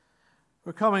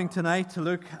We're coming tonight to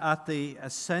look at the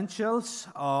essentials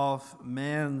of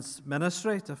men's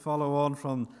ministry, to follow on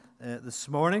from this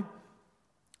morning.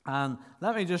 And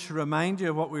let me just remind you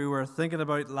of what we were thinking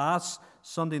about last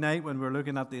Sunday night when we were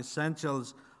looking at the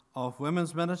essentials of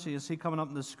women's ministry. You see coming up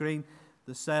on the screen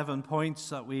the 7 points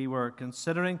that we were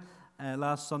considering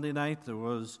last Sunday night. There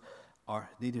was our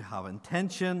need to have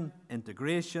intention,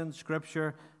 integration,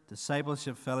 scripture,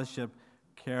 discipleship, fellowship,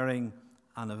 caring,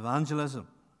 and evangelism.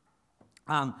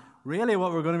 And really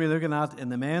what we're going to be looking at in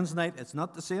the men's night, it's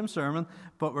not the same sermon,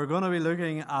 but we're going to be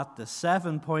looking at the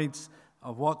 7 points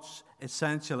of what's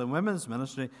essential in women's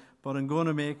ministry, but I'm going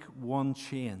to make one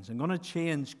change. I'm going to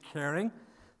change caring,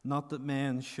 not that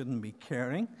men shouldn't be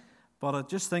caring, but I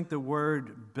just think the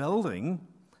word building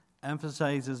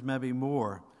emphasizes maybe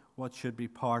more what should be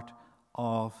part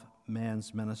of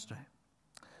men's ministry.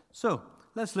 So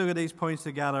let's look at these points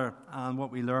together and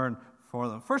what we learn for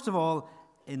them. First of all,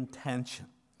 intention.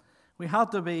 We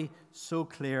have to be so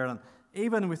clear, and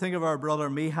even we think of our brother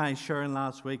Mihai sharing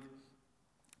last week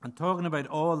and talking about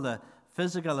all the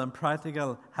physical and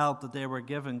practical help that they were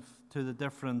giving to the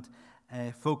different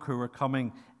folk who were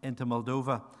coming into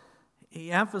Moldova.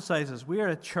 He emphasizes we are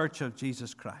a church of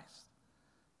Jesus Christ,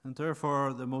 and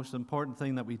therefore the most important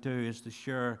thing that we do is to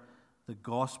share the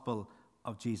gospel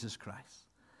of Jesus Christ.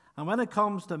 And when it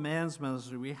comes to men's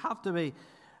ministry, we have to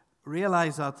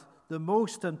realize that the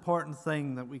most important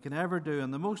thing that we can ever do,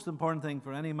 and the most important thing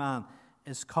for any man,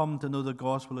 is come to know the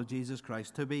gospel of Jesus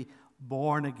Christ, to be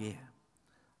born again.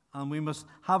 And we must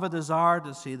have a desire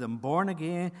to see them born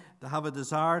again, to have a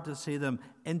desire to see them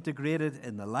integrated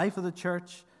in the life of the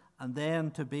church, and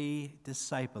then to be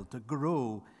discipled, to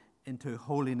grow into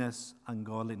holiness and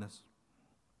godliness.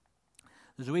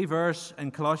 There's a wee verse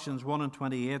in Colossians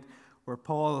 1:28 where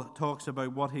Paul talks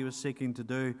about what he was seeking to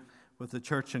do with the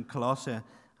church in Colossae.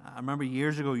 I remember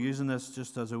years ago using this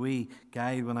just as a wee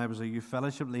guide when I was a youth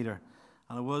fellowship leader,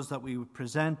 and it was that we would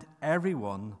present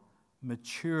everyone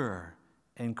mature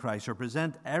in Christ, or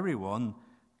present everyone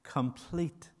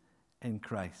complete in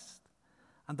Christ.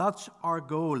 And that's our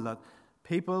goal, that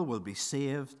people will be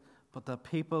saved, but that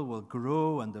people will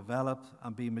grow and develop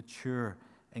and be mature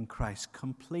in Christ,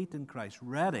 complete in Christ,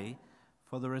 ready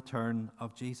for the return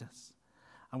of Jesus.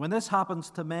 And when this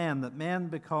happens to men, that men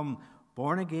become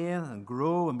born again and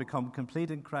grow and become complete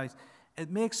in Christ, it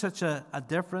makes such a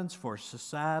difference for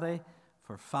society,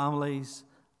 for families,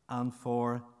 and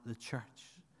for the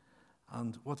church.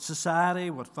 And what society,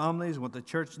 what families, what the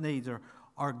church needs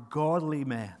are godly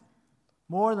men.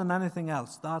 More than anything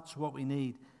else, that's what we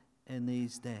need in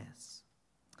these days.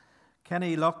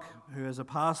 Kenny Luck, who is a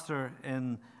pastor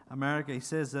in America, he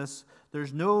says this: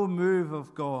 there's no move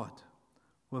of God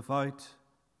without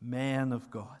men of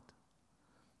God.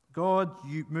 God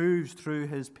moves through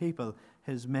his people,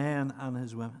 his men and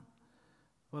his women.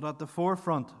 But at the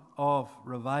forefront of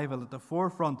revival, at the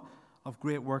forefront of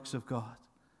great works of God,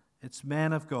 it's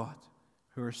men of God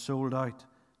who are sold out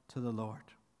to the Lord.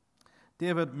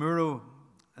 David Murrow,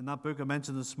 in that book I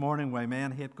mentioned this morning, Why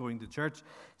Men Hate Going to Church,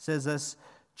 says this: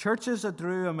 churches that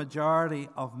drew a majority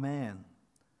of men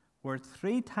were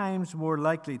 3 times more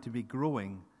likely to be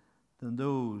growing than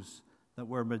those that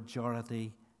were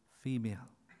majority female.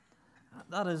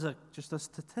 That is just a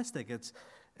statistic. It's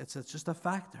just a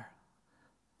factor.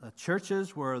 The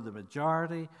churches where the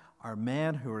majority are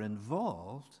men who are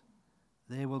involved,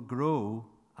 they will grow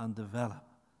and develop.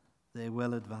 They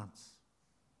will advance.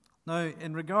 Now,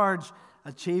 in regards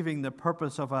achieving the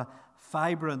purpose of a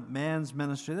vibrant men's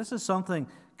ministry, this is something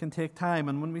that can take time.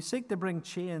 And when we seek to bring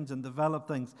change and develop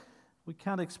things, we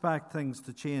can't expect things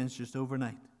to change just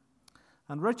overnight.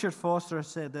 And Richard Foster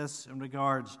said this in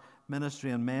regards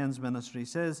ministry and men's ministry. He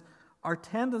says, our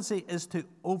tendency is to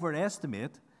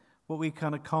overestimate what we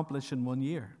can accomplish in 1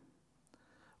 year,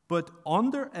 but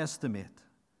underestimate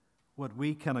what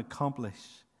we can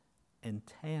accomplish in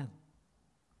 10.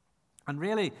 And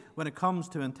really, when it comes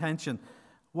to intention,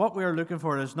 what we're looking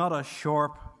for is not a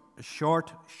short,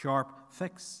 sharp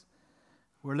fix.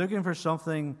 We're looking for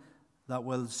something that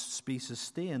will be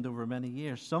sustained over many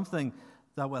years, something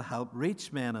that will help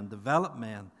reach men and develop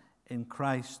men in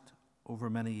Christ over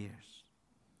many years.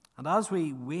 And as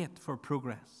we wait for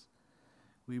progress,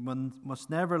 we must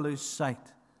never lose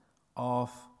sight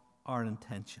of our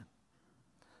intention.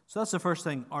 So that's the first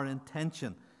thing, our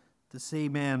intention, to see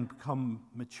men become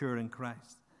mature in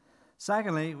Christ.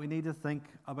 Secondly, we need to think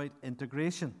about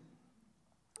integration.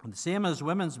 And the same as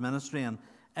women's ministry and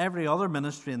every other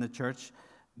ministry in the church,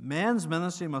 men's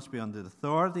ministry must be under the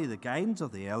authority, the guidance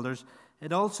of the elders.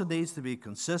 It also needs to be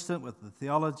consistent with the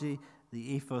theology,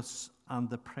 the ethos, and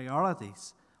the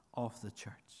priorities of the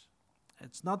church.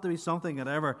 It's not to be something that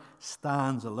ever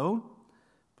stands alone,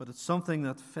 but it's something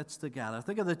that fits together.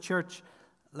 Think of the church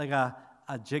like a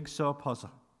jigsaw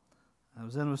puzzle. I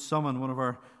was in with one of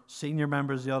our senior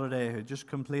members the other day, who just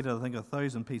completed, I think,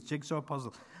 1,000-piece jigsaw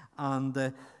puzzle. And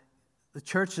the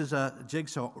church is a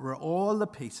jigsaw where all the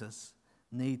pieces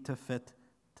need to fit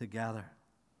together.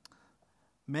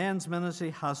 Men's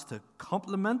ministry has to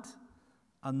complement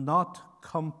and not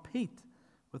compete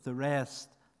with the rest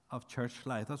of church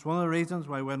life. That's one of the reasons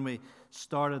why when we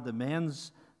started the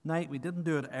men's night, we didn't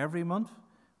do it every month.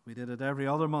 We did it every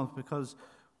other month, because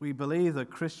we believe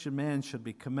that Christian men should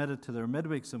be committed to their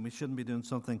midweeks, and we shouldn't be doing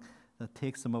something that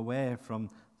takes them away from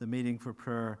the meeting for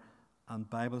prayer and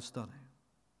Bible study.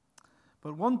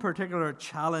 But one particular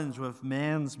challenge with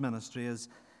men's ministry is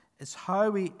how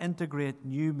we integrate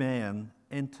new men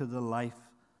into the life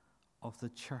of the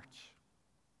church.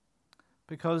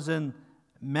 Because in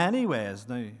many ways,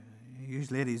 now, you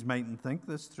ladies mightn't think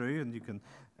this through, and you can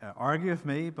argue with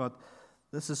me, but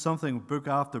this is something book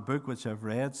after book which I've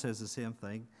read says the same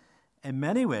thing. In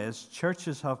many ways,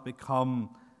 churches have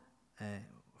become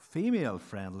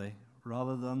female-friendly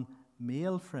rather than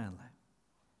male-friendly.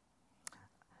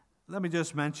 Let me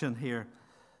just mention here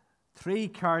 3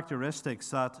 characteristics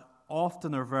that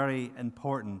often are very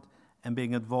important in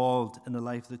being involved in the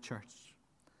life of the church.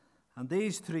 And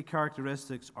these 3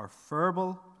 characteristics are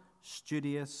verbal,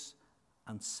 studious,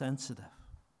 and sensitive.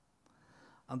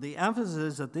 And the emphasis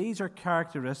is that these are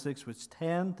characteristics which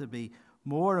tend to be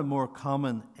more and more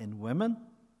common in women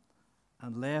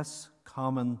and less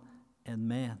common in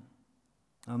men.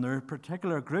 And there are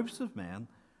particular groups of men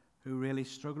who really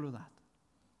struggle with that.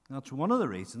 And that's one of the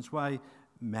reasons why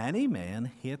many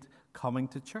men hate coming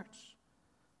to church,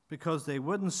 because they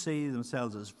wouldn't see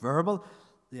themselves as verbal.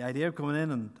 The idea of going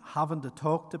in and having to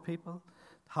talk to people,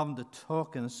 having to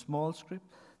talk in a small group,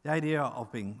 the idea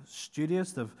of being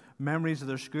studious, of memories of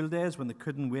their school days when they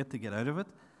couldn't wait to get out of it,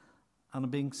 and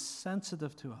being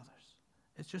sensitive to others.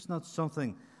 It's just not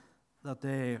something that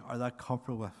they are that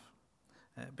comfortable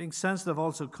with. Being sensitive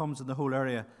also comes in the whole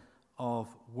area of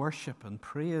worship and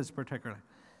praise particularly.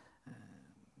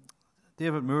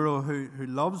 David Muro, who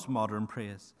loves modern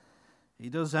praise, he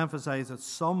does emphasize that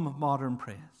some modern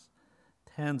praise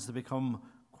tends to become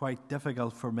quite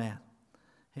difficult for men.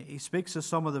 He speaks of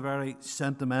some of the very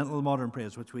sentimental modern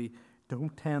praise, which we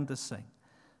don't tend to sing.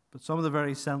 But some of the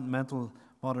very sentimental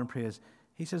modern praise,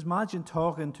 he says, imagine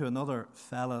talking to another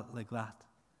fella like that.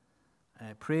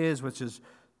 Praise which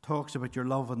talks about your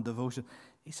love and devotion.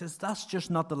 He says, that's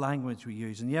just not the language we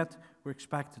use, and yet we're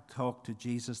expected to talk to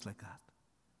Jesus like that.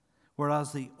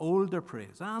 Whereas the older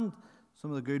praise, and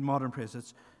some of the good modern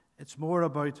praise, it's more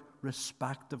about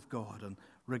respect of God and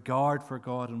regard for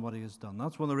God and what He has done.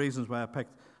 That's one of the reasons why I've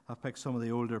picked some of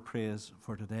the older praise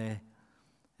for today,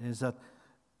 is that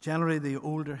generally the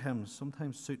older hymns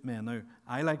sometimes suit men. Now,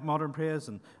 I like modern praise,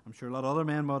 and I'm sure a lot of other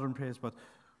men modern praise, but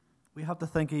we have to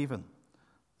think even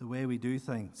the way we do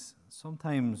things.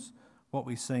 Sometimes what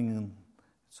we sing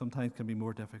sometimes can be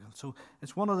more difficult. So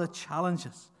it's one of the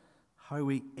challenges, how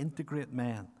we integrate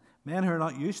men who are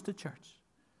not used to church,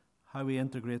 how we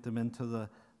integrate them into the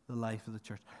life of the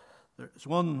church. There's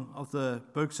one of the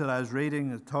books that I was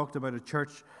reading that talked about a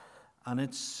church, and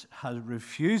it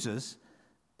refuses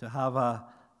to have a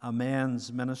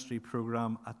men's ministry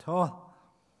program at all.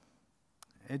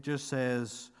 It just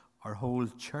says our whole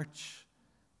church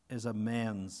is a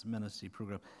men's ministry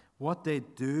program. What they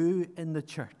do in the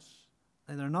church,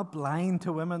 and they're not blind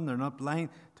to women, they're not blind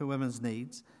to women's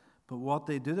needs, but what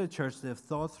they do in the church, they've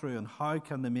thought through on how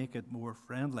can they make it more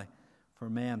friendly for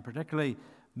men, particularly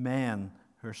men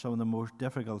who are some of the most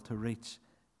difficult to reach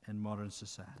in modern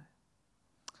society.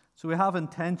 So we have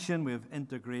intention, we have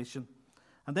integration.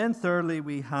 And then thirdly,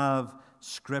 we have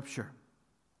Scripture.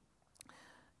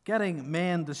 Getting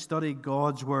men to study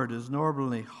God's Word is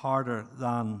normally harder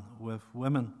than with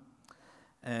women.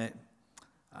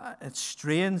 It's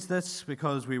strange, this,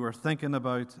 because we were thinking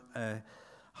about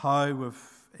how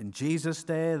in Jesus'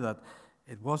 day that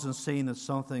it wasn't seen as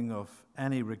something of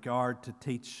any regard to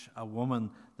teach a woman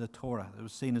the Torah. It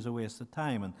was seen as a waste of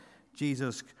time, and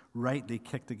Jesus rightly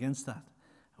kicked against that.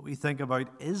 We think about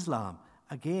Islam.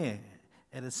 Again,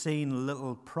 it has seen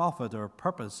little profit or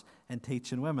purpose in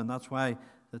teaching women. That's why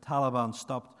the Taliban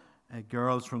stopped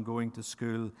girls from going to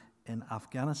school in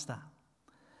Afghanistan.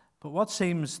 But what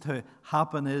seems to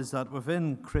happen is that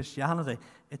within Christianity,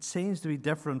 it seems to be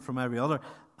different from every other.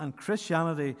 And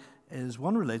Christianity is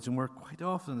one religion where quite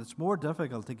often it's more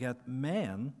difficult to get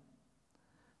men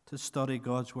to study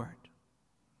God's Word.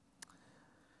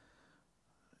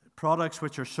 Products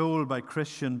which are sold by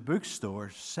Christian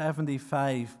bookstores,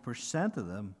 75% of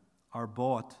them are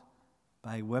bought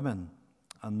by women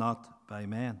and not by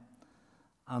men.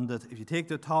 And that if you take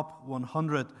the top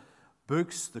 100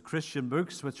 books, the Christian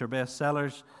books, which are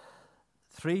bestsellers,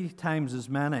 3 times as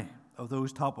many of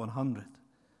those top 100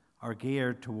 are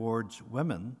geared towards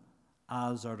women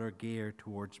as are geared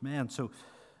towards men. So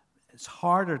it's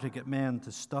harder to get men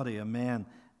to study and men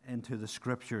into the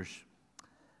Scriptures.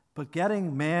 But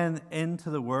getting men into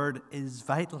the Word is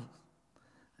vital.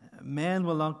 Men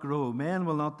will not grow, men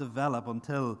will not develop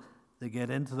until they get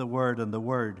into the Word and the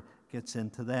Word gets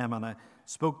into them. And I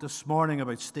spoke this morning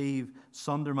about Steve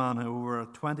Sunderman, who over a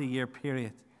 20-year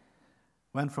period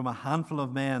went from a handful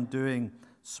of men doing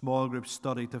small group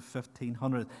study to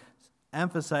 1,500,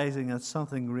 emphasizing that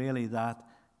something really that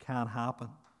can happen.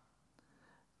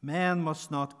 Men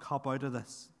must not cop out of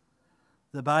this.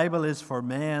 The Bible is for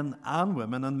men and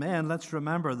women, and men, let's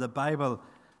remember, the Bible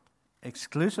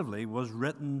exclusively was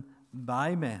written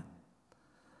by men.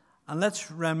 And let's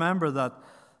remember that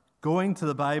going to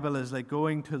the Bible is like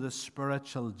going to the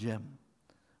spiritual gym,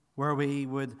 where we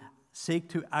would seek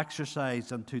to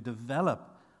exercise and to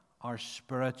develop our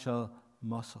spiritual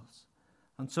muscles.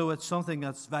 And so it's something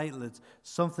that's vital, it's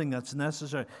something that's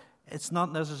necessary. It's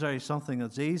not necessarily something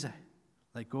that's easy,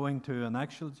 like going to an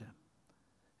actual gym.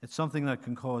 It's something that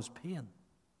can cause pain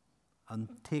and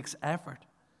takes effort,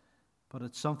 but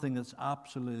it's something that's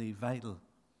absolutely vital.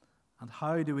 And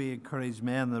how do we encourage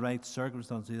men in the right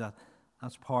circumstances to do that?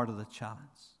 That's part of the challenge.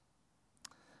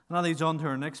 And that leads on to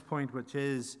our next point, which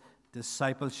is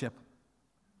discipleship.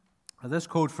 Now, this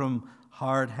quote from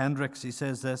Howard Hendricks, he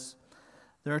says this: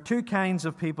 there are 2 kinds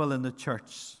of people in the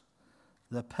church,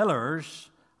 the pillars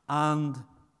and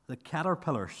the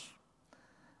caterpillars.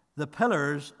 The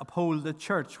pillars uphold the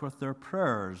church with their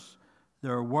prayers,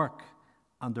 their work,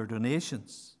 and their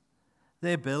donations.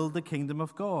 They build the kingdom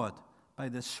of God by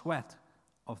the sweat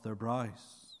of their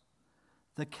brows.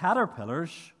 The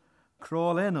caterpillars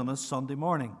crawl in on a Sunday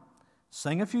morning,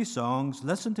 sing a few songs,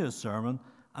 listen to a sermon,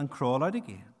 and crawl out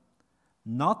again,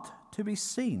 not to be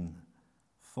seen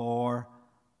for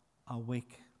a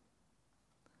week.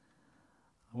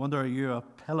 I wonder, are you a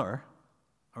pillar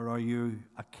or are you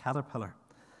a caterpillar?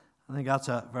 I think that's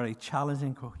a very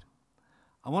challenging quote.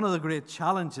 And one of the great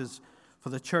challenges for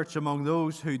the church among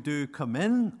those who do come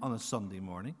in on a Sunday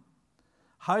morning,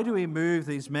 how do we move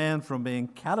these men from being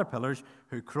caterpillars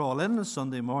who crawl in on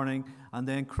Sunday morning and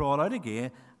then crawl out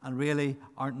again and really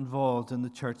aren't involved in the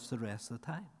church the rest of the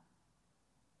time?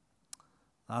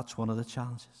 That's one of the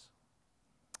challenges.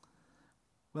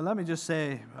 Well, let me just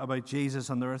say about Jesus,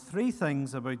 and there are 3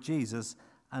 things about Jesus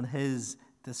and his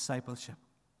discipleship.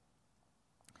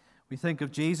 We think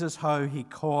of Jesus, how he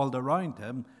called around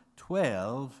him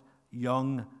 12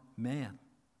 young men.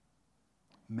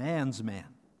 Men's men.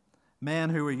 Men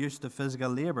who were used to physical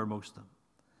labor, most of them.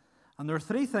 And there are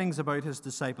 3 things about his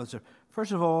discipleship.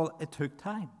 First of all, it took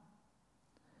time.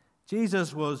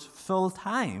 Jesus was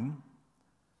full-time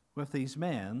with these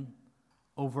men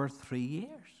over 3 years.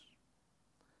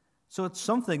 So it's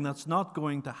something that's not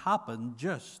going to happen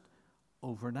just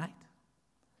overnight.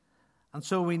 And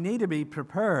so we need to be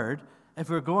prepared. If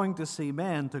we're going to see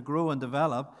men to grow and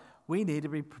develop, we need to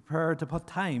be prepared to put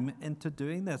time into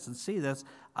doing this and see this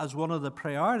as one of the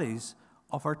priorities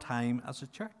of our time as a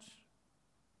church.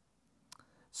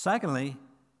 Secondly,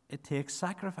 it takes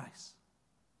sacrifice.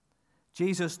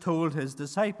 Jesus told his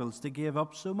disciples to give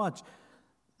up so much.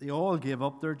 They all gave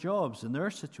up their jobs in their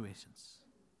situations.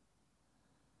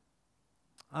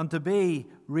 And to be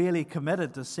really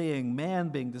committed to seeing men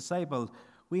being discipled,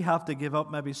 we have to give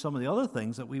up maybe some of the other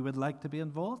things that we would like to be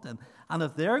involved in. And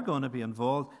if they're going to be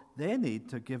involved, they need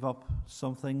to give up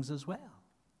some things as well.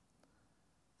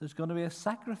 There's going to be a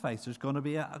sacrifice. There's going to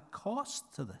be a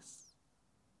cost to this.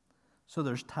 So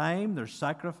there's time, there's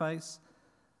sacrifice,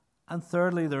 and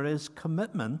thirdly, there is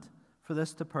commitment for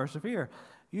this to persevere.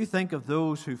 You think of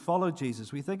those who followed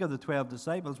Jesus. We think of the 12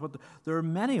 disciples, but there are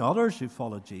many others who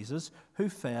followed Jesus who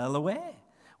fell away.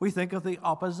 We think of the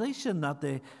opposition that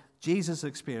Jesus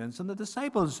experienced, and the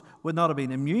disciples would not have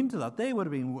been immune to that. They would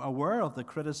have been aware of the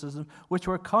criticism which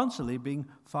were constantly being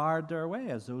fired their way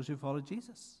as those who followed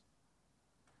Jesus.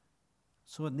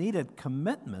 So it needed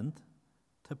commitment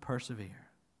to persevere.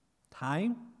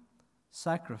 Time,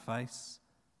 sacrifice,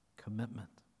 commitment.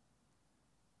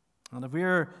 And if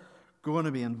we're going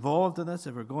to be involved in this,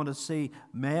 if we're going to see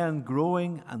men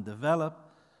growing and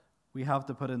develop, we have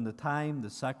to put in the time, the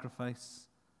sacrifice,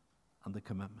 and the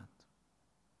commitment.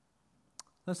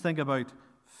 Let's think about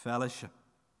fellowship.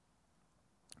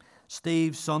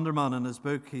 Steve Sunderman, in his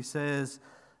book, he says,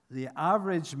 the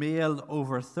average male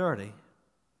over 30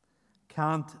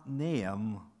 can't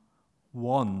name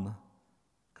one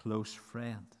close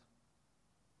friend.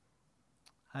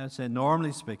 I would say,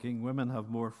 normally speaking, women have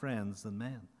more friends than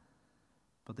men.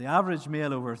 But the average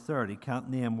male over 30 can't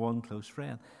name one close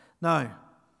friend. Now,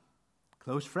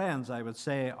 close friends, I would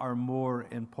say, are more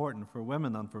important for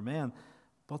women than for men,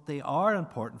 but they are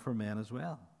important for men as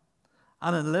well.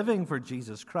 And in living for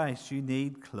Jesus Christ, you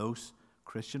need close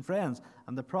Christian friends.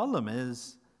 And the problem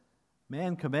is,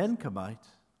 men come in, come out.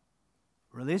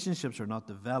 Relationships are not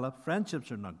developed,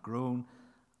 friendships are not grown,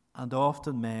 and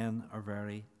often men are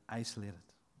very isolated.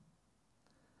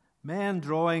 Men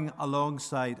drawing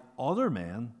alongside other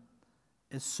men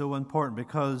is so important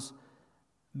because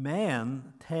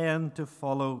men tend to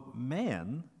follow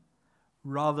men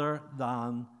rather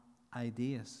than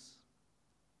ideas.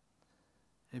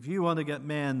 If you want to get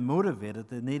men motivated,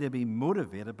 they need to be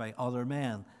motivated by other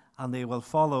men, and they will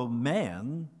follow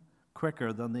men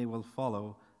quicker than they will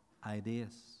follow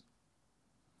ideas.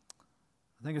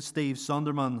 I think it's Steve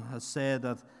Sunderman has said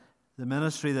that the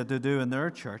ministry that they do in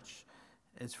their church,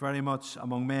 it's very much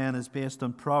among men, is based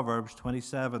on Proverbs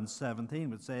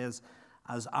 27:17, which says,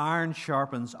 "As iron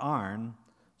sharpens iron,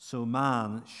 so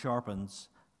man sharpens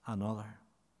another."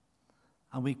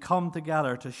 And we come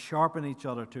together to sharpen each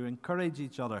other, to encourage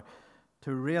each other,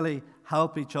 to really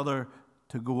help each other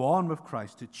to go on with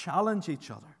Christ, to challenge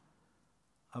each other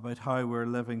about how we're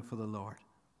living for the Lord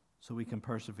so we can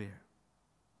persevere.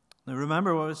 Now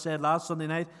remember what was said last Sunday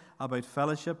night about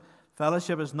fellowship.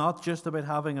 Fellowship is not just about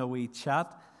having a wee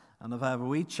chat, and if I have a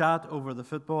wee chat over the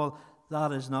football,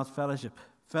 that is not fellowship.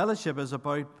 Fellowship is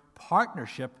about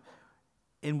partnership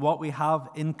in what we have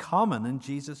in common in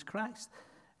Jesus Christ.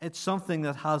 It's something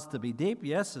that has to be deep.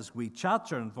 Yes, as wee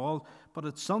chats are involved, but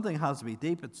it's something that has to be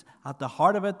deep. It's at the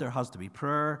heart of it, there has to be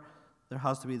prayer. There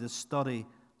has to be the study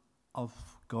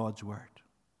of God's Word.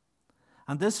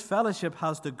 And this fellowship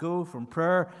has to go from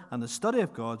prayer and the study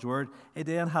of God's Word. It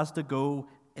then has to go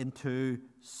into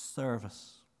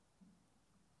service.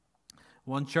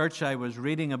 One church I was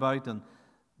reading about, and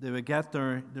they would get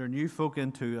their new folk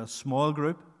into a small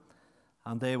group,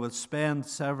 and they would spend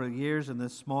several years in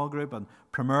this small group, and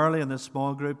primarily in this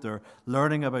small group they're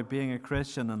learning about being a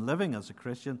Christian and living as a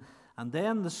Christian, and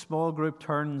then the small group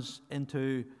turns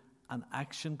into an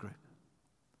action group.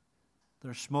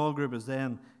 Their small group is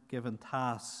then given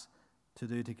tasks to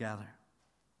do together.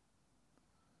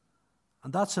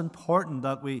 And that's important,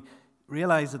 that we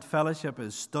realize that fellowship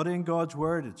is studying God's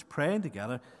Word, it's praying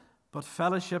together, but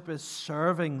fellowship is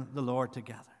serving the Lord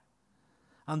together.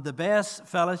 And the best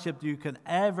fellowship you can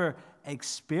ever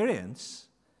experience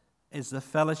is the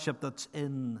fellowship that's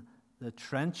in the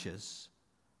trenches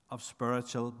of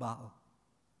spiritual battle.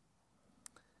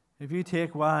 If you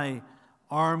take why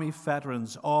army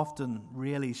veterans often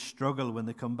really struggle when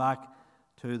they come back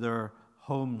to their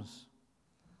homes,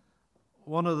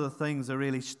 one of the things they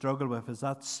really struggle with is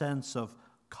that sense of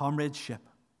comradeship,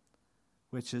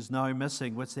 which is now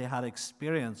missing, which they had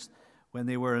experienced when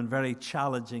they were in very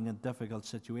challenging and difficult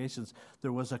situations.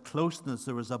 There was a closeness,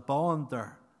 there was a bond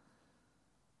there.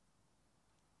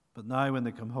 But now when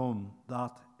they come home,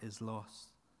 that is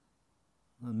lost.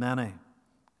 And many,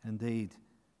 indeed,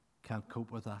 can't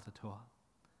cope with that at all.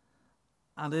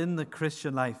 And in the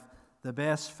Christian life, the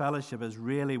best fellowship is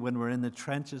really when we're in the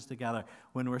trenches together,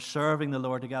 when we're serving the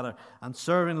Lord together, and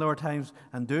serving the Lord times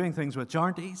and doing things which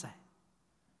aren't easy.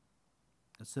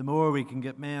 It's the more we can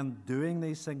get men doing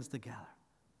these things together,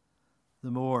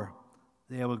 the more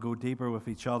they will go deeper with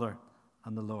each other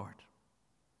and the Lord.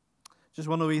 Just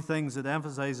one of the wee things that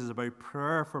emphasizes about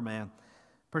prayer for men.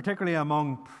 Particularly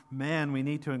among men, we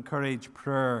need to encourage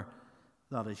prayer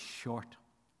that is short.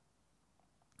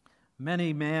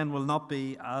 Many men will not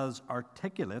be as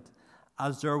articulate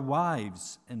as their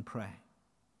wives in praying.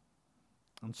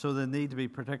 And so they need to be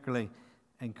particularly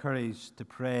encouraged to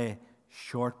pray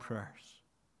short prayers.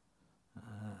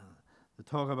 They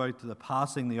talk about the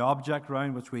passing the object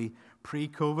round, which we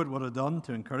pre-COVID would have done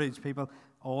to encourage people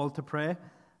all to pray.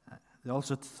 They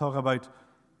also talk about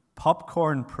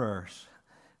popcorn prayers,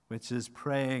 which is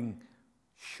praying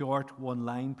short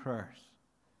one-line prayers,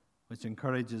 which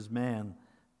encourages men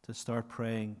to start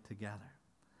praying together.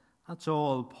 That's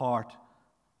all part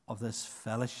of this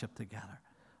fellowship together,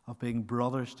 of being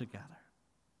brothers together.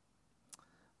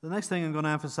 The next thing I'm going to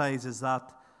emphasize is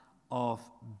that of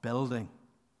building.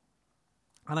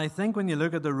 And I think when you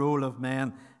look at the role of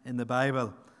men in the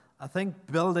Bible, I think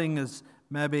building is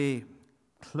maybe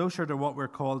closer to what we're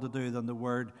called to do than the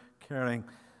word caring.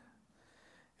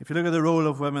 If you look at the role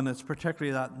of women, it's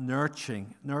particularly that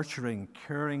nurturing,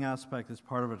 caring aspect is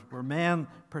part of it, where men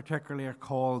particularly are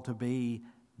called to be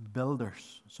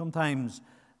builders. Sometimes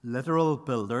literal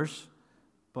builders,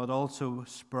 but also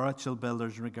spiritual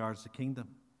builders in regards to kingdom.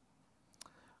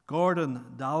 Gordon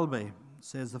Dalby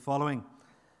says the following: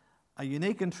 "A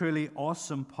unique and truly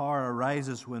awesome power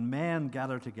arises when men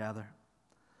gather together.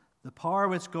 The power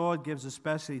which God gives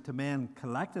especially to men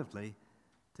collectively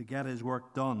to get his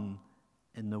work done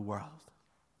in the world."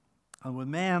 And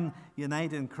when men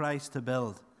unite in Christ to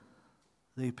build,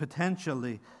 the potential,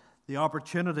 the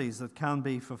opportunities that can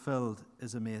be fulfilled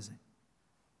is amazing.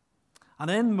 And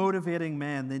in motivating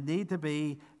men, they need to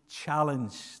be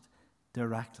challenged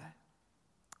directly.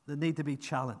 They need to be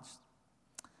challenged.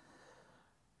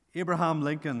 Abraham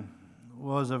Lincoln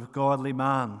was a godly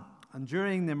man, and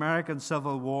during the American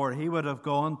Civil War, he would have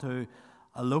gone to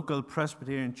a local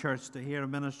Presbyterian church to hear a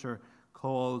minister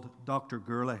called Dr.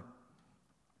 Gurley.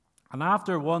 And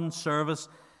after one service,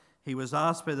 he was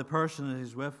asked by the person he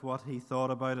was with what he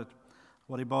thought about it,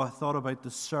 what he thought about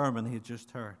the sermon he had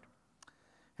just heard.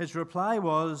 His reply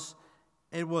was,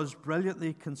 "It was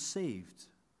brilliantly conceived,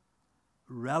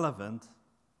 relevant,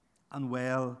 and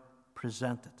well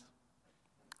presented."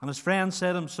 And his friend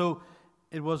said to him, "So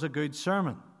it was a good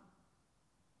sermon?"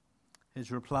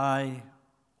 His reply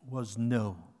was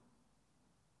no.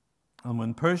 And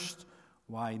when pushed,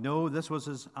 why no, this was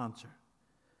his answer: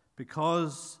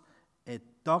 because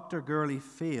Dr. Gurley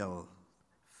failed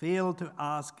to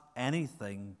ask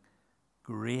anything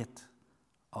great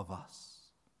of us.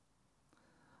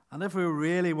 And if we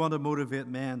really want to motivate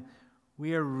men,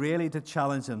 we are really to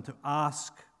challenge them to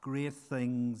ask great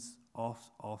things of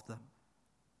them.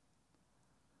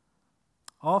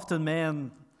 Often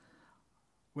men,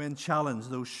 when challenged,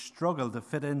 those struggle to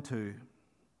fit into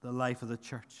the life of the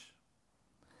church.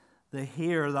 They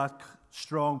hear that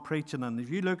strong preaching, and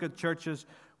if you look at churches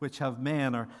which have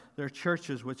men, or there are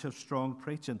churches which have strong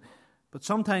preaching, but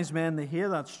sometimes men, they hear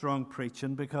that strong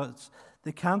preaching because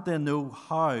they can't then know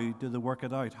how do they work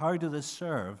it out, how do they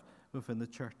serve within the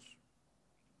church.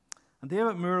 And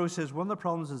David Muro says one of the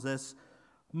problems is this: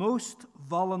 most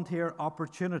volunteer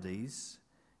opportunities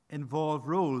involve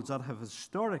roles that have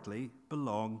historically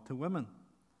belonged to women.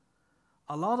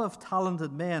 A lot of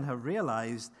talented men have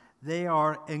realized they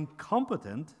are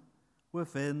incompetent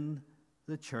within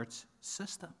the church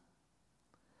system.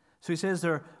 So he says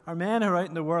there are men who are out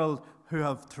in the world who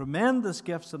have tremendous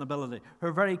gifts and ability, who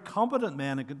are very competent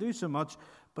men and can do so much,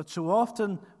 but so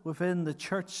often within the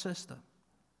church system,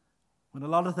 when a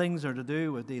lot of things are to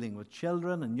do with dealing with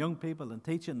children and young people and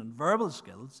teaching and verbal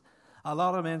skills, a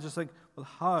lot of men just think, well,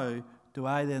 how do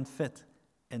I then fit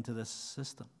into this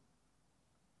system?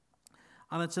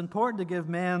 And it's important to give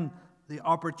men the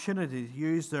opportunity to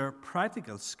use their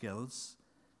practical skills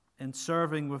in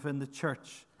serving within the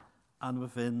church and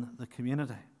within the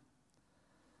community.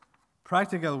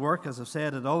 Practical work, as I've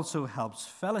said, it also helps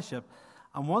fellowship.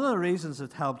 And one of the reasons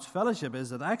it helps fellowship is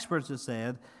that experts have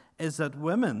said is that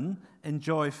women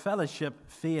enjoy fellowship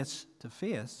face to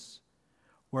face,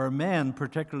 where men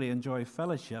particularly enjoy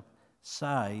fellowship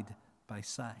side by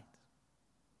side.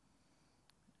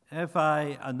 If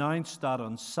I announced that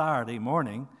on Saturday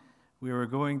morning we were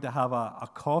going to have a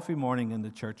coffee morning in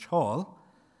the church hall,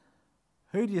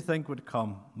 who do you think would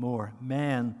come more,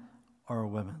 men or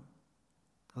women?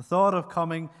 The thought of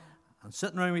coming and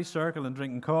sitting around a circle and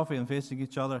drinking coffee and facing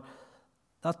each other,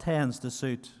 that tends to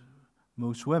suit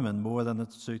most women more than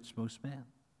it suits most men.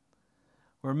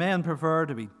 Where men prefer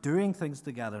to be doing things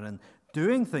together, and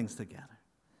doing things together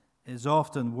is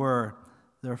often where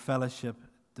their fellowship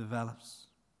develops.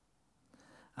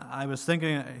 I was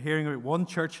hearing about one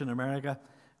church in America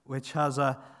which has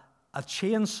a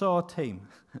chainsaw team.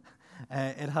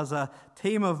 It has a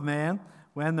team of men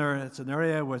when it's an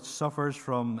area which suffers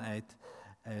from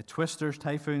twisters,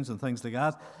 typhoons, and things like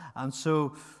that. And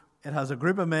so it has a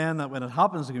group of men that when it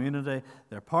happens in the community,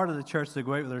 they're part of the church. They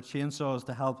go out with their chainsaws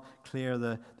to help clear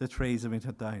the trees that have been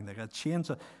cut down. They got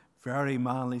chainsaw, very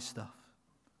manly stuff.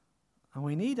 And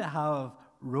we need to have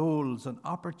roles and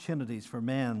opportunities for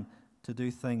men to do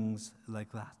things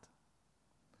like that.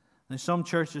 Now, some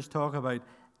churches talk about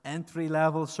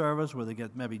entry-level service where they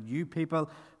get maybe new people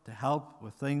to help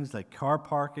with things like car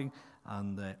parking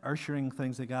and ushering,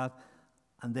 things like that,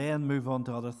 and then move on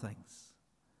to other things.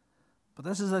 But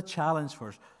this is a challenge for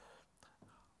us.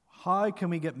 How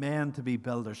can we get men to be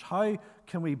builders? How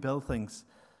can we build things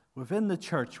within the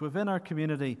church, within our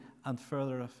community, and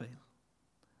further afield?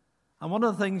 And one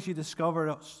of the things you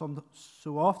discover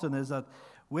so often is that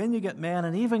when you get men,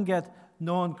 and even get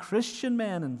non-Christian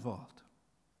men involved,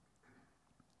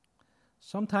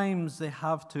 sometimes they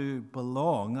have to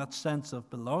belong, that sense of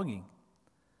belonging,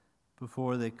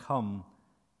 before they come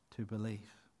to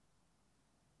believe.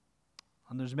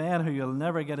 And there's men who you'll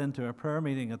never get into a prayer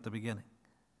meeting at the beginning.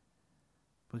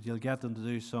 but you'll get them to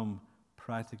do some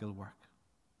practical work.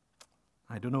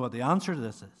 I don't know what the answer to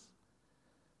this is,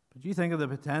 but you think of the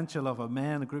potential of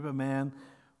a group of men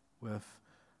with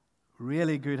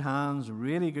really good hands,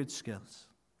 really good skills,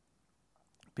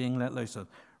 being let loose. I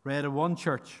read of one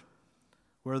church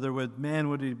where men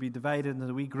would be divided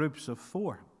into wee groups of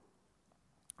 4.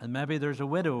 And maybe there's a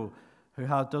widow who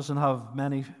doesn't have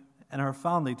many in her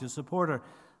family to support her,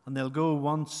 and they'll go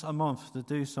once a month to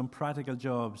do some practical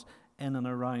jobs in and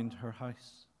around her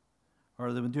house.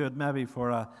 Or they would do it maybe for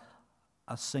a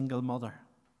single mother.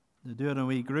 They do it in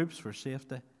wee groups for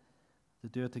safety. They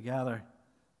do it together,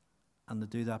 and they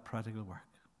do that practical work.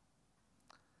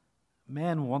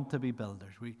 Men want to be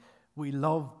builders. We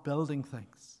love building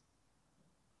things.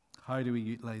 How do we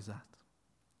utilize that?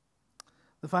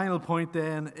 The final point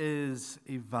then is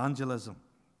evangelism.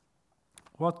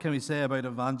 What can we say about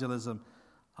evangelism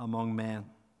among men?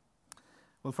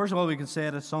 Well, first of all, we can say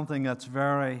it is something that's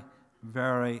very,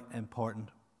 very important.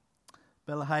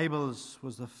 Bill Hybels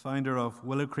was the founder of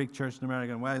Willow Creek Church in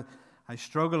America, and while I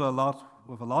struggle a lot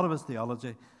with a lot of his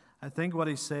theology, I think what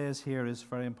he says here is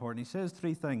very important. He says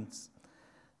 3 things.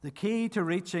 The key to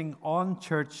reaching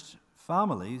unchurched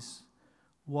families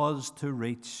was to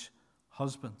reach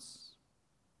husbands.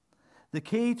 The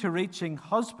key to reaching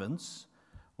husbands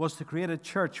was to create a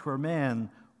church where men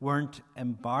weren't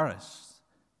embarrassed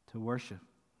to worship.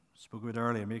 Spoke about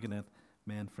earlier, making it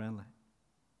men-friendly.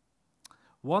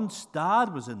 Once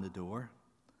dad was in the door,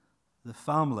 the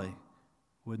family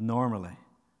would normally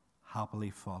happily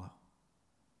follow.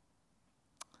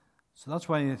 So that's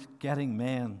why getting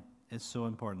men is so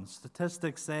important.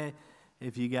 Statistics say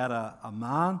if you get a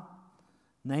man,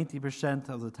 90%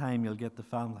 of the time you'll get the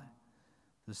family.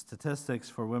 The statistics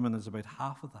for women is about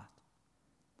half of that.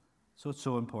 So it's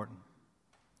so important.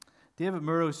 David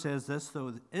Murrow says this,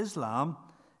 though: Islam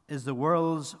is the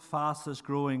world's fastest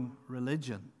growing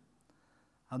religion.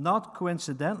 And not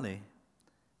coincidentally,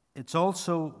 it's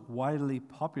also widely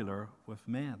popular with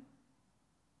men.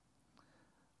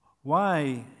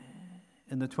 Why,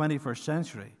 in the 21st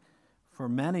century, for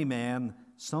many men,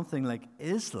 something like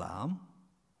Islam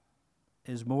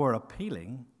is more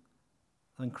appealing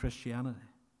than Christianity?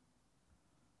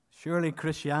 Surely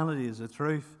Christianity as a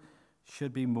truth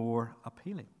should be more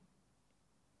appealing.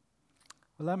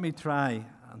 Well, let me try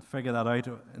and figure that out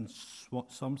in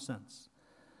some sense.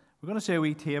 We're going to see a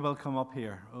wee table come up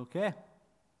here, okay?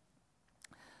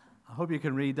 I hope you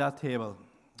can read that table.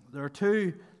 There are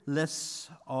 2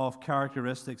 lists of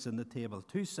characteristics in the table,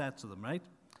 2 sets of them, right?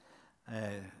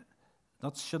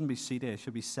 That shouldn't be set A, it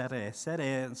should be set A. Set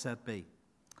A and set B.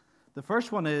 The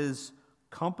first one is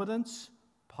competence,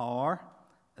 power,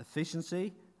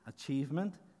 efficiency,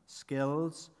 achievement,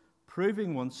 skills,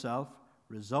 proving oneself,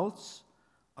 results,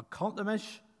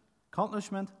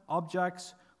 accomplishment,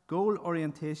 objects, goal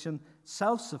orientation,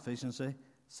 self-sufficiency,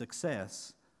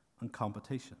 success, and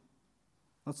competition.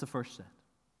 That's the first set.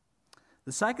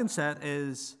 The second set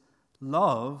is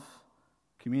love,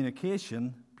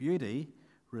 communication, beauty,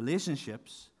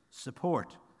 relationships,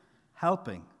 support,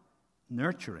 helping,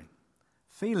 nurturing,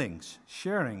 feelings,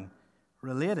 sharing,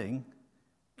 relating,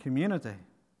 community,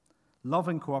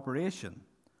 loving cooperation,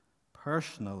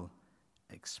 personal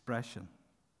expression.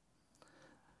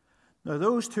 Now,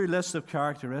 those 2 lists of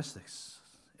characteristics,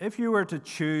 if you were to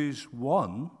choose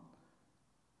one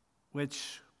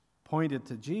which pointed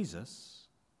to Jesus,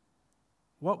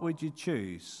 what would you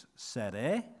choose? Set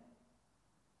A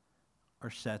or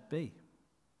set B?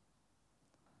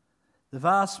 The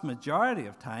vast majority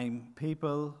of time,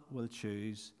 people will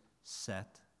choose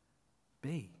set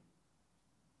B.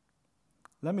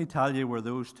 Let me tell you where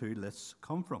those 2 lists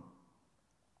come from.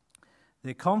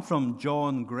 They come from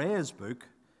John Gray's book,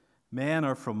 Men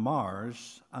Are From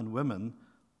Mars and Women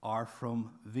Are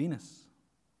From Venus.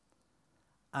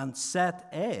 And set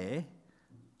A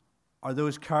are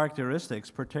those characteristics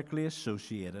particularly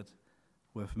associated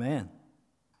with men.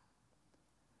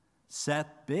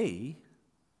 Set B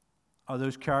are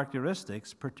those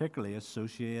characteristics particularly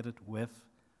associated with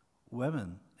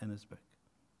women in his book.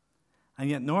 And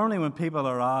yet normally when people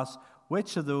are asked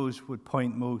which of those would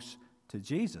point most to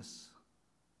Jesus,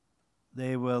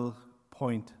 they will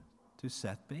point to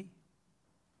set B.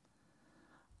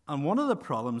 And one of the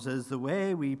problems is the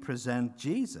way we present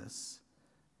Jesus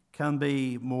can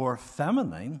be more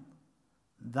feminine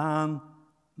than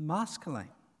masculine.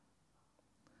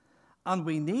 And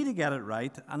we need to get it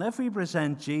right. And if we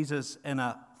present Jesus in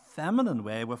a feminine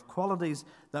way with qualities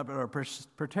that are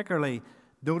particularly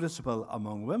noticeable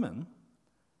among women,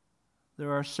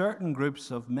 there are certain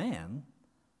groups of men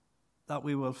that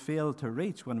we will fail to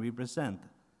reach when we present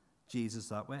Jesus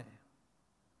that way.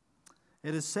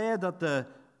 It is said that the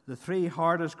three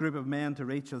hardest group of men to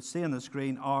reach, you'll see on the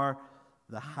screen, are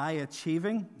the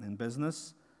high-achieving in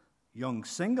business, young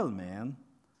single men,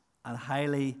 and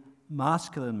highly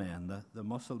masculine men, the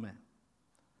muscle men.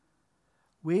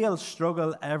 We'll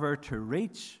struggle ever to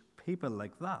reach people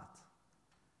like that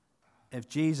if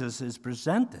Jesus is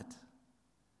presented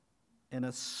in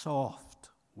a soft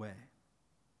way.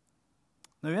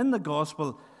 Now, in the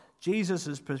gospel, Jesus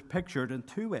is pictured in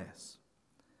two ways.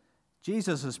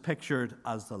 Jesus is pictured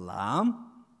as the lamb,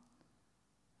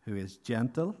 who is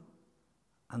gentle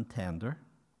and tender,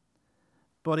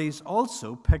 but he's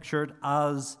also pictured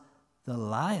as the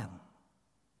lion,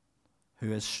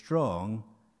 who is strong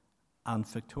and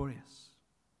victorious.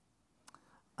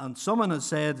 And someone has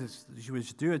said we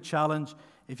should do a challenge.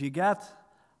 If you get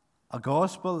a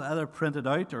gospel, either printed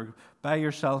out or buy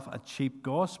yourself a cheap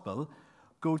gospel,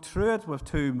 go through it with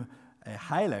two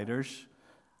highlighters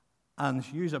and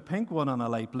use a pink one and a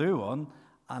light blue one,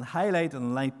 and highlight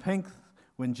in light pink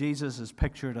when Jesus is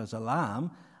pictured as a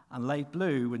lamb, and light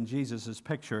blue when Jesus is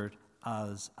pictured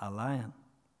as a lion.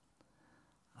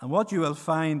 And what you will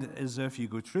find is, if you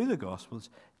go through the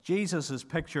Gospels, Jesus is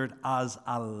pictured as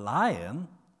a lion,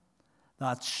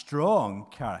 that strong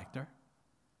character,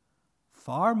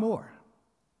 far more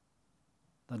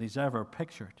than he's ever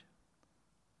pictured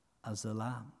as the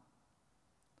lamb.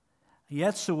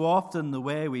 Yet so often the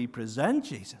way we present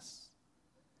Jesus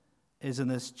is in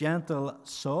this gentle,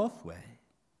 soft way,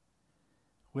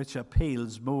 which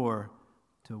appeals more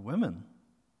to women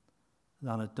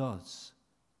than it does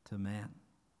to men.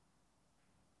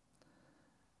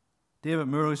 David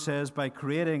Murrow says, by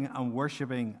creating and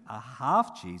worshipping a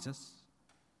half Jesus,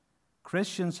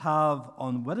 Christians have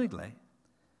unwittingly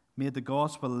made the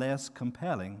gospel less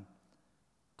compelling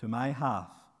to my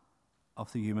half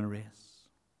of the human race.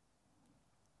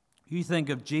 You think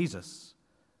of Jesus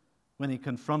when he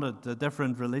confronted the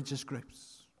different religious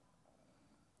groups.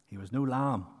 He was no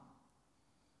lamb.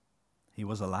 He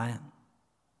was a lion.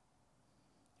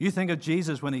 You think of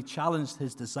Jesus when he challenged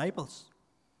his disciples.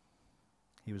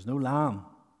 He was no lamb.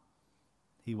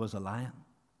 He was a lion.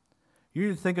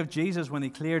 You think of Jesus when he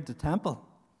cleared the temple.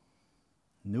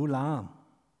 No lamb.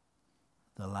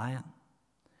 The lion.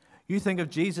 You think of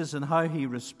Jesus and how he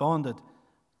responded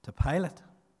to Pilate.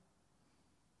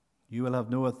 You will have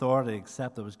no authority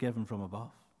except that was given from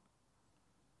above.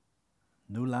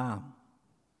 No lamb.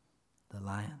 The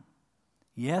lion.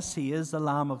 Yes, he is the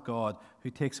Lamb of God who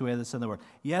takes away the sin of the world.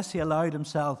 Yes, he allowed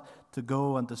himself to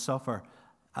go and to suffer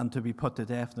and to be put to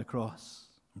death on the cross.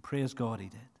 And praise God he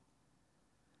did.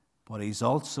 But he's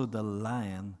also the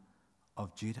Lion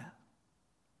of Judah.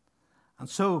 And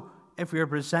so, if we are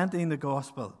presenting the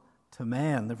gospel to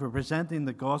men, if we're presenting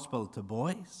the gospel to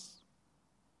boys,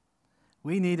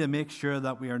 we need to make sure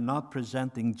that we are not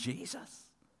presenting Jesus,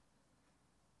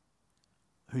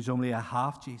 who's only a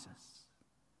half Jesus.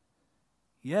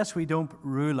 Yes, we don't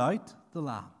rule out the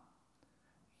lamb.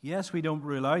 Yes, we don't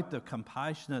rule out the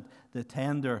compassionate, the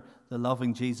tender, the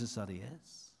loving Jesus that he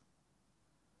is.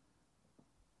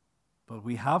 But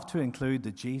we have to include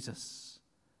the Jesus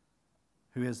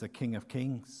who is the King of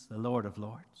Kings, the Lord of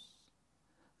Lords.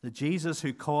 The Jesus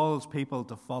who calls people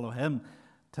to follow him,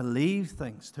 to leave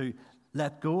things, to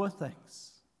let go of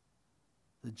things.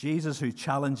 The Jesus who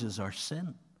challenges our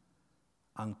sin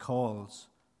and calls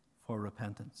for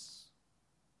repentance.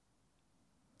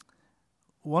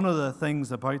 One of the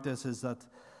things about this is that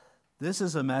this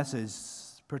is a message,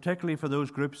 particularly for those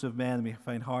groups of men we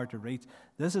find hard to reach,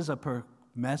 this is a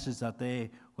message that they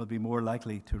will be more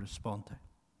likely to respond to.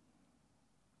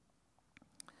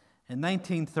 In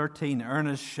 1913,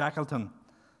 Ernest Shackleton,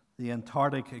 the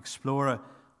Antarctic explorer,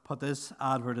 put this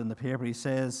advert in the paper. He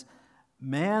says,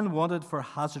 "Men wanted for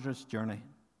hazardous journey,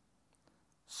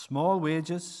 small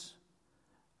wages,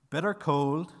 bitter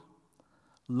cold,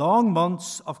 long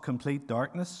months of complete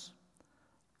darkness,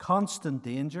 constant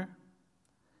danger,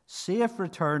 safe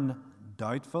return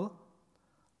doubtful,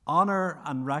 honor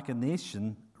and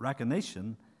recognition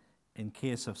in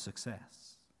case of success."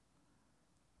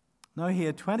 Now, he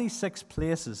had 26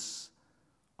 places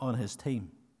on his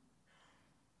team.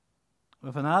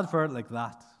 With an advert like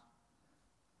that,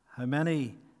 how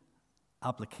many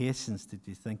applications did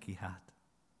you think he had?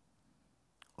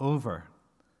 Over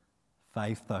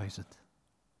 5,000.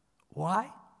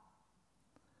 Why?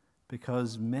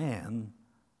 Because men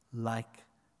like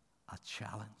a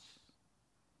challenge.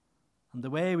 And the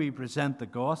way we present the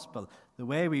gospel, the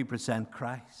way we present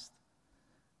Christ,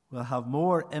 will have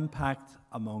more impact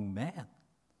among men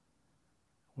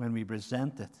when we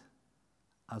present it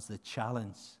as the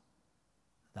challenge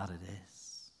that it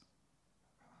is.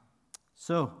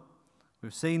 So,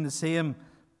 We've seen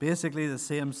basically the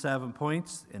same 7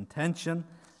 points: intention,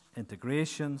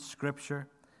 integration, Scripture,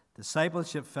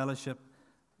 discipleship, fellowship,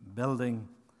 building,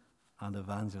 and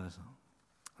evangelism.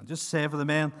 And just say for the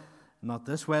men, not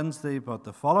this Wednesday, but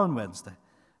the following Wednesday,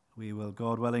 we will,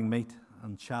 God willing, meet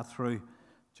and chat through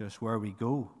just where we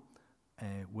go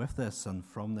with this and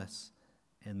from this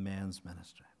in men's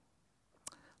ministry.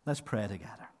 Let's pray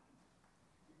together.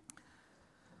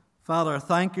 Father,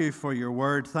 thank you for your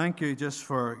word. Thank you just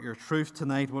for your truth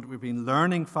tonight, what we've been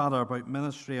learning, Father, about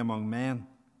ministry among men.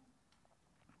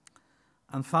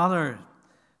 And Father,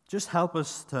 just help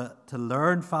us to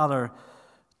learn, Father,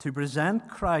 to present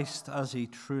Christ as he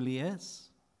truly is.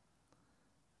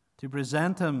 To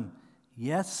present him,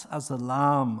 yes, as the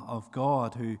Lamb of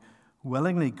God who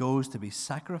willingly goes to be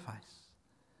sacrificed,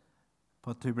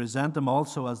 but to present him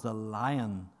also as the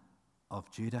Lion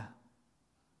of Judah,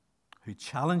 who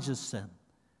challenges sin,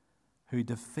 who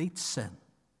defeats sin,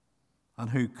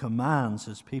 and who commands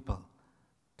his people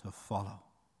to follow.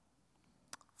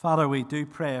 Father, we do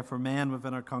pray for men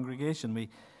within our congregation. We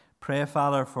pray,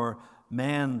 Father, for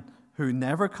men who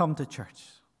never come to church.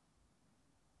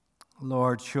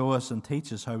 Lord, show us and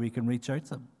teach us how we can reach out to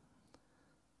them.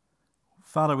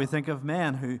 Father, we think of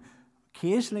men who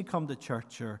occasionally come to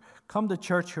church or come to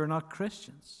church who are not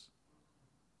Christians.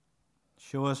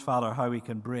 Show us, Father, how we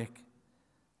can break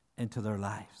into their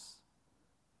lives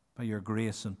by your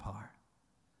grace and power.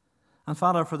 And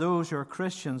Father, for those who are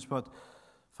Christians, but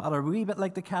Father, a wee bit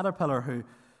like the caterpillar who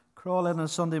crawl in on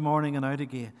Sunday morning and out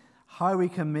again, how we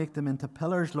can make them into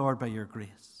pillars, Lord, by your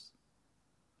grace.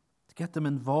 To get them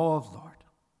involved, Lord.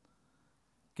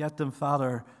 Get them,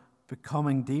 Father,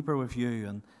 becoming deeper with you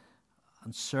and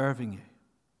serving you.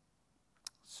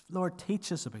 Lord,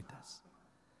 teach us about this.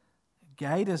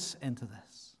 Guide us into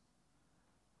this.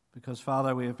 Because,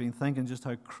 Father, we have been thinking just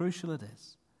how crucial it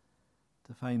is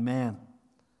to find men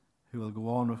who will go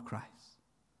on with Christ.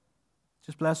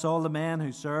 Just bless all the men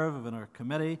who serve within our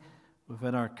committee,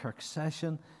 within our Kirk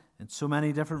session, in so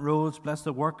many different roles. Bless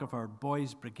the work of our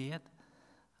boys' brigade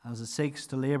as it seeks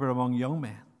to labour among young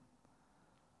men.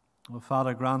 Oh,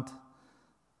 Father, grant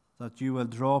that you will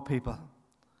draw people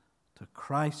to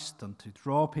Christ and to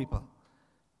draw people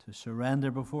to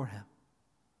surrender before him.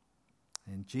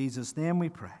 In Jesus' name we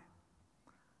pray.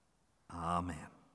 Amen.